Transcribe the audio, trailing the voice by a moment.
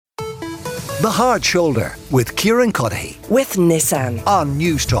The Hard Shoulder with Kieran with Nissan on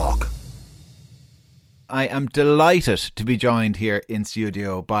News Talk. I am delighted to be joined here in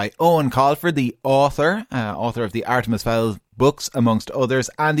studio by Eoin Colfer, the author of the Artemis Fowl books, amongst others,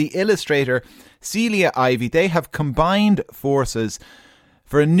 and the illustrator Celia Ivey. They have combined forces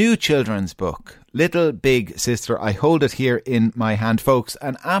for a new children's book, Little Big Sister. I hold it here in my hand, folks.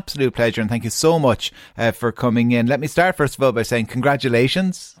 An absolute pleasure, and thank you so much for coming in. Let me start first of all by saying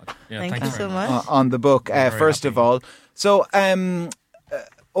congratulations. Thank you so much on the book. First of all, so Eoin,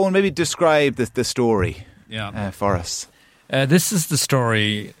 maybe describe the story for us. This is the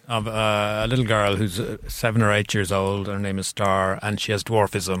story of a little girl who's 7 or 8 years old. Her name is Star, and she has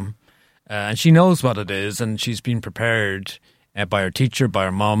dwarfism, and she knows what it is, and she's been prepared by her teacher, by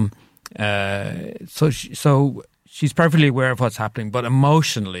her mum. So she's perfectly aware of what's happening, but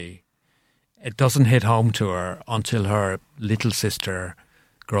emotionally, it doesn't hit home to her until her little sister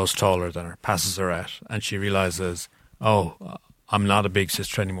grows taller than her, passes her out, and she realises, oh, I'm not a big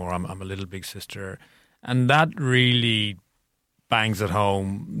sister anymore. I'm a little big sister, and that really bangs it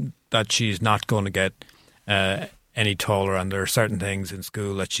home that she's not going to get any taller, and there are certain things in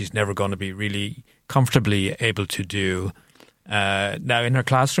school that she's never going to be really comfortably able to do. Now in her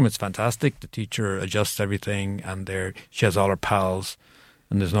classroom it's fantastic. The teacher adjusts everything, and she has all her pals,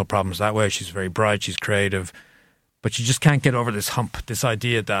 and there's no problems that way. She's very bright, she's creative, but she just can't get over this hump, this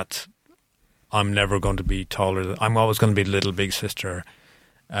idea that I'm never going to be taller. I'm always going to be the little big sister.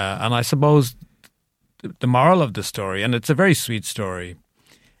 And I suppose the moral of the story, and it's a very sweet story,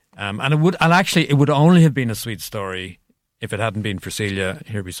 and it would only have been a sweet story if it hadn't been for Celia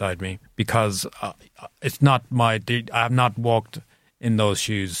here beside me, because it's not I have not walked in those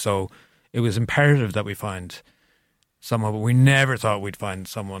shoes. So it was imperative that we find someone, but we never thought we'd find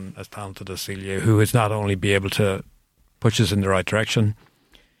someone as talented as Celia, who is not only be able to push us in the right direction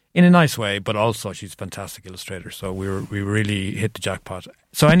in a nice way, but also she's a fantastic illustrator. So we really hit the jackpot.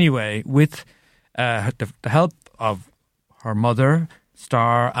 So anyway, with the help of her mother,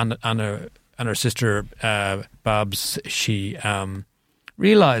 Star, and her sister, Babs, she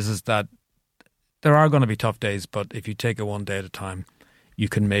realises that there are going to be tough days, but if you take it one day at a time, you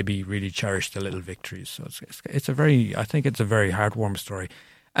can maybe really cherish the little victories. So I think it's a very heartwarming story.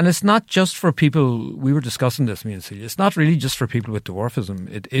 And it's not just for people, we were discussing this, me and Celia, it's not really just for people with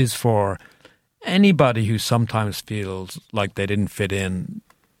dwarfism. It is for anybody who sometimes feels like they didn't fit in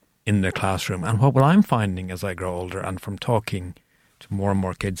the classroom. And what I'm finding as I grow older, and from talking to more and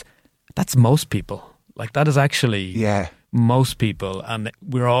more kids, that's most people. Like, that is actually most people. And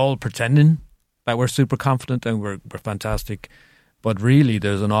we're all pretending that we're super confident and we're fantastic. But really,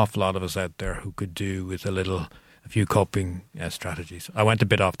 there's an awful lot of us out there who could do with a few coping strategies. I went a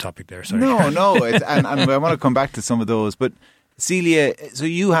bit off topic there, sorry. No, and I want to come back to some of those. But Celia, so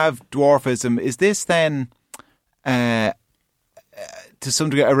you have dwarfism. Is this then, to some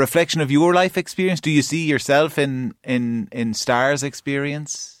degree, a reflection of your life experience? Do you see yourself in Star's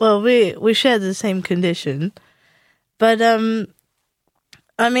experience? Well, we share the same condition. But,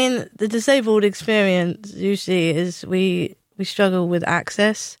 I mean, the disabled experience usually is we struggle with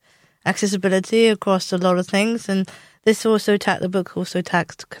accessibility across a lot of things, and this the book also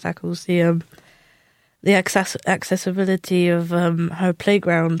tackles the accessibility of her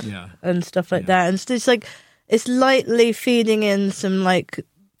playground and stuff like that, and it's lightly feeding in some like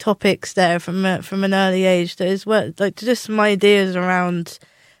topics there from an early age that is just some ideas around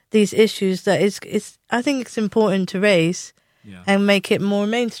these issues that I think it's important to raise. Yeah. And make it more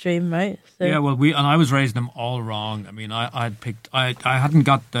mainstream, right? So. Yeah, well, I was raising them all wrong. I mean, I hadn't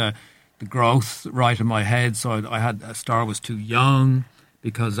got the growth right in my head, so I had Star was too young,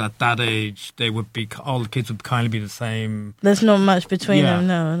 because at that age all the kids would kind of be the same. There's not much between them,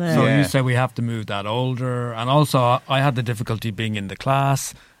 no. So you say we have to move that older, and also I had the difficulty being in the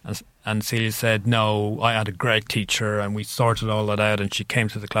class, and Celia said no. I had a great teacher, and we sorted all that out, and she came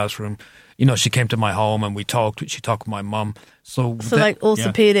to the classroom. You know, she came to my home and we talked. She talked with my mum. So like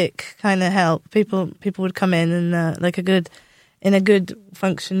orthopedic kind of help. People would come in and in a good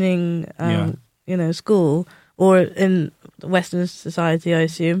functioning school, or in Western society, I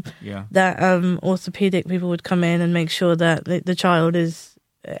assume. Yeah. That orthopedic people would come in and make sure that the child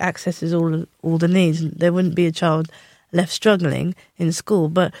accesses all the needs. There wouldn't be a child left struggling in school,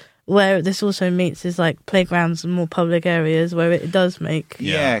 but. Where this also meets is like playgrounds and more public areas where it does make...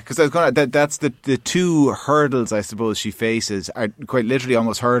 Yeah, because I was going to... That's the two hurdles, I suppose, she faces are quite literally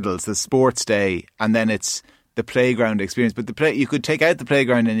almost hurdles. The sports day, and then it's the playground experience. But you could take out the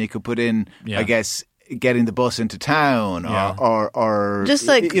playground and you could put in, I guess, getting the bus into town or just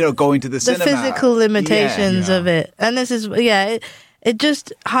like going to the cinema. The physical limitations of it. And this is... it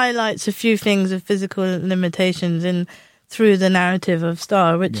just highlights a few things of physical limitations through the narrative of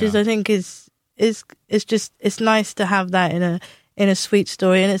Star, which is, I think, is just, it's nice to have that in a sweet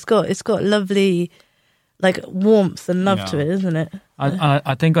story, and it's got lovely, like, warmth and love to it, isn't it?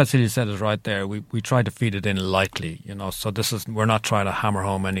 I think what Celia said is right there. We try to feed it in lightly, so we're not trying to hammer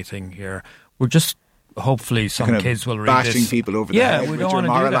home anything here. We're just, hopefully some kids will read this. Bashing people over the head, we don't want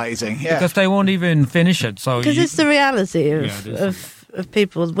to moralising. do that, because they won't even finish it. Because it's the reality of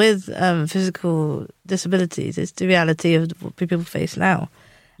people with physical disabilities. It's the reality of what people face now.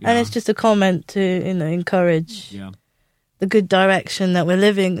 And it's just a comment to, encourage the good direction that we're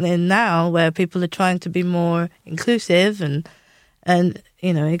living in now, where people are trying to be more inclusive and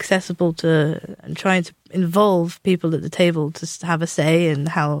accessible to, and trying to involve people at the table to have a say in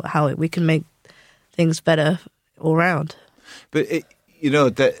how we can make things better all round. But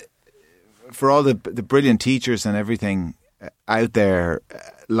for all the brilliant teachers and everything out there,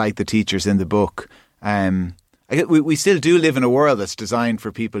 like the teachers in the book, we still do live in a world that's designed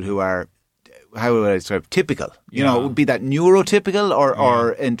for people who are, how would I describe, typical. It would be that neurotypical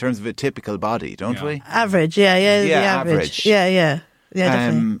or in terms of a typical body, don't we? Average, the average. Yeah,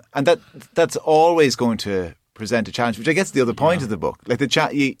 definitely. And that's always going to present a challenge, which I guess is the other point of the book. Like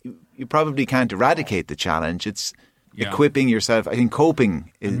you probably can't eradicate the challenge. It's equipping yourself. I think coping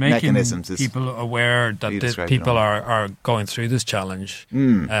mechanisms is people aware that people are going through this challenge.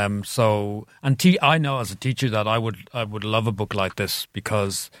 I know as a teacher that I would love a book like this,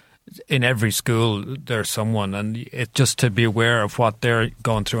 because in every school there's someone, and it's just to be aware of what they're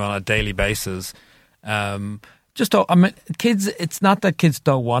going through on a daily basis. Kids. It's not that kids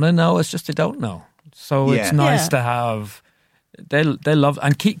don't want to know; it's just they don't know. So it's nice to have. They love,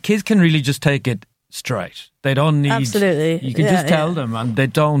 and kids can really just take it straight. They don't need. Absolutely. You can just tell them, and they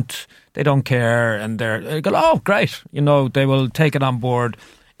don't care, and they go, "Oh, great!" They will take it on board.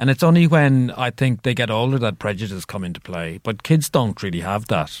 And it's only when I think they get older that prejudice come into play. But kids don't really have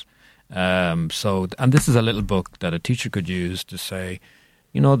that. And this is a little book that a teacher could use to say,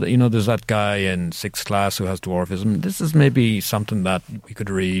 there's that guy in 6th class who has dwarfism. This is maybe something that we could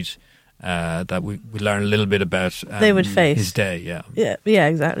read, that we learn a little bit about. They would face his day, yeah,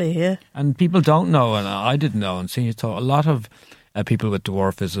 exactly, yeah. And people don't know, and I didn't know, and Celia taught a lot of people with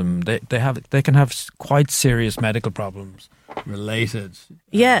dwarfism. They can have quite serious medical problems related.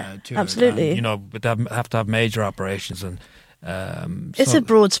 To absolutely. It, and, but they have to have major operations and. It's a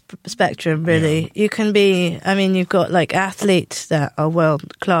broad spectrum, really. You can be, you've got like athletes that are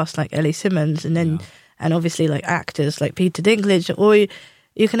world class, like Ellie Simmons, and then and obviously like actors like Peter Dinklage, or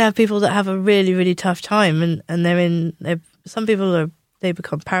you can have people that have a really, really tough time, and some people they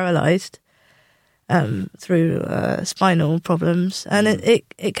become paralysed through spinal problems, and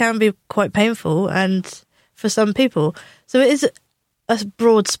it can be quite painful, and for some people, so it is a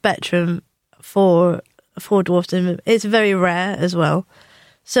broad spectrum for dwarfism. It's very rare as well,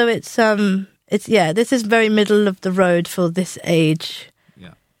 so it's this is very middle of the road for this age.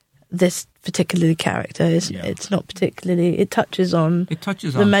 This particularly character it's not particularly. It touches on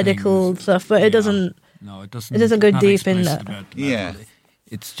the medical stuff, but it doesn't. No, it doesn't. It doesn't go deep in that.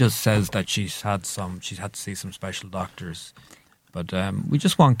 It just says that she's had to see some special doctors, but we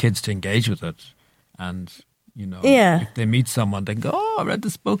just want kids to engage with it, and. If they meet someone, they go, "Oh, I read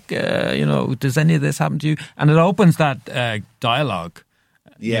this book. Does any of this happen to you?" And it opens that dialogue.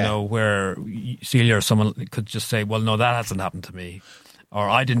 Where Celia or someone could just say, "Well, no, that hasn't happened to me," or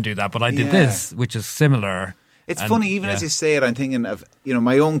 "I didn't do that, but I did this," which is similar. It's funny, even as you say it, I'm thinking of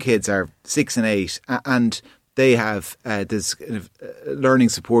my own kids are 6 and 8, and they have this kind of learning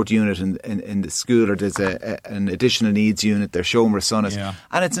support unit in the school, or there's an additional needs unit. They're Shomer Sonis,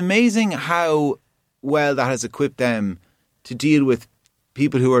 and it's amazing how well that has equipped them to deal with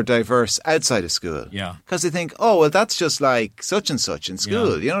people who are diverse outside of school. Yeah. Because they think, oh, well, that's just like such and such in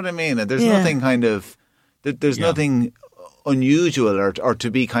school. You know what I mean? And there's nothing kind of, there's nothing unusual or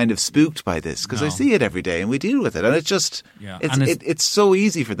to be kind of spooked by this, because I see it every day and we deal with it. And it's just, it's so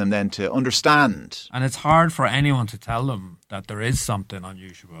easy for them then to understand. And it's hard for anyone to tell them that there is something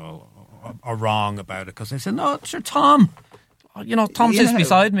unusual or wrong about it, because they say, no, sure, Tom sits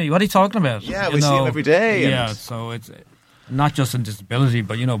beside me. What are you talking about? Yeah, we see him every day. Yeah, so it's not just in disability,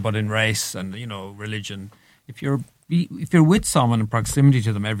 but but in race and religion. If you're with someone in proximity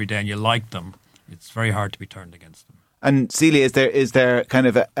to them every day and you like them, it's very hard to be turned against them. And Celia, is there kind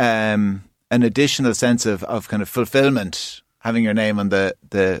of an additional sense of kind of fulfilment having your name on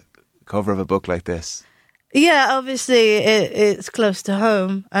the cover of a book like this? Yeah, obviously it's close to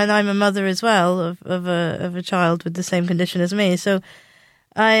home, and I'm a mother as well of a child with the same condition as me. So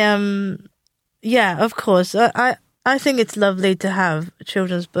I of course, I think it's lovely to have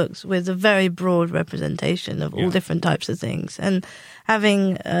children's books with a very broad representation of all different types of things, and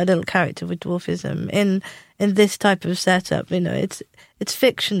having a little character with dwarfism in this type of setup. It's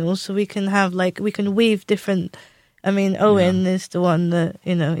fictional, so we can weave different. I mean, Eoin is the one that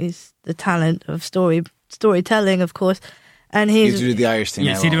he's the talent of storytelling, of course. And he's you do the Irish thing.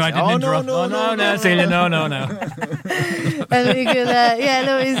 Yeah, see, I didn't interrupt. No, Celia, no. And we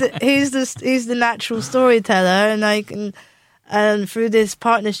can, he's the natural storyteller, and through this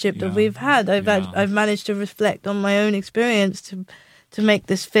partnership that we've had, I've managed to reflect on my own experience to make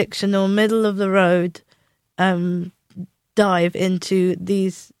this fictional, middle of the road, dive into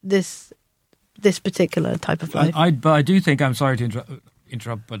this particular type of life. But I do think, I'm sorry to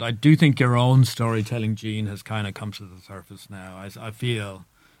interrupt, but I do think your own storytelling gene has kind of come to the surface now. I feel,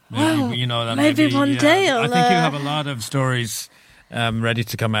 maybe one day I think you have a lot of stories ready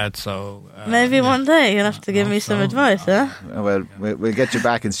to come out. So maybe one day you'll have to give me some advice, huh? Well, we'll get you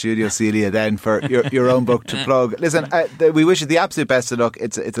back in studio, Celia, then for your own book to plug. Listen, we wish you the absolute best of luck.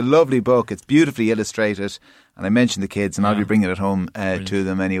 It's a lovely book. It's beautifully illustrated, and I mentioned the kids, and I'll be bringing it home to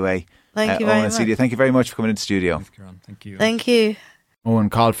them anyway. Thank you very much. Celia, thank you very much for coming into the studio. Thanks, Kieran. Thank you. Thank you. Eoin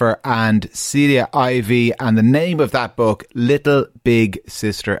Colfer and Celia Ivey, and the name of that book, Little Big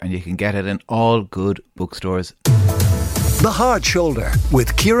Sister, and you can get it in all good bookstores. The Hard Shoulder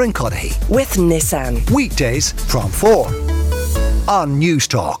with Kieran Cuddihy. With Nissan. Weekdays from 4 on News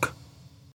Talk.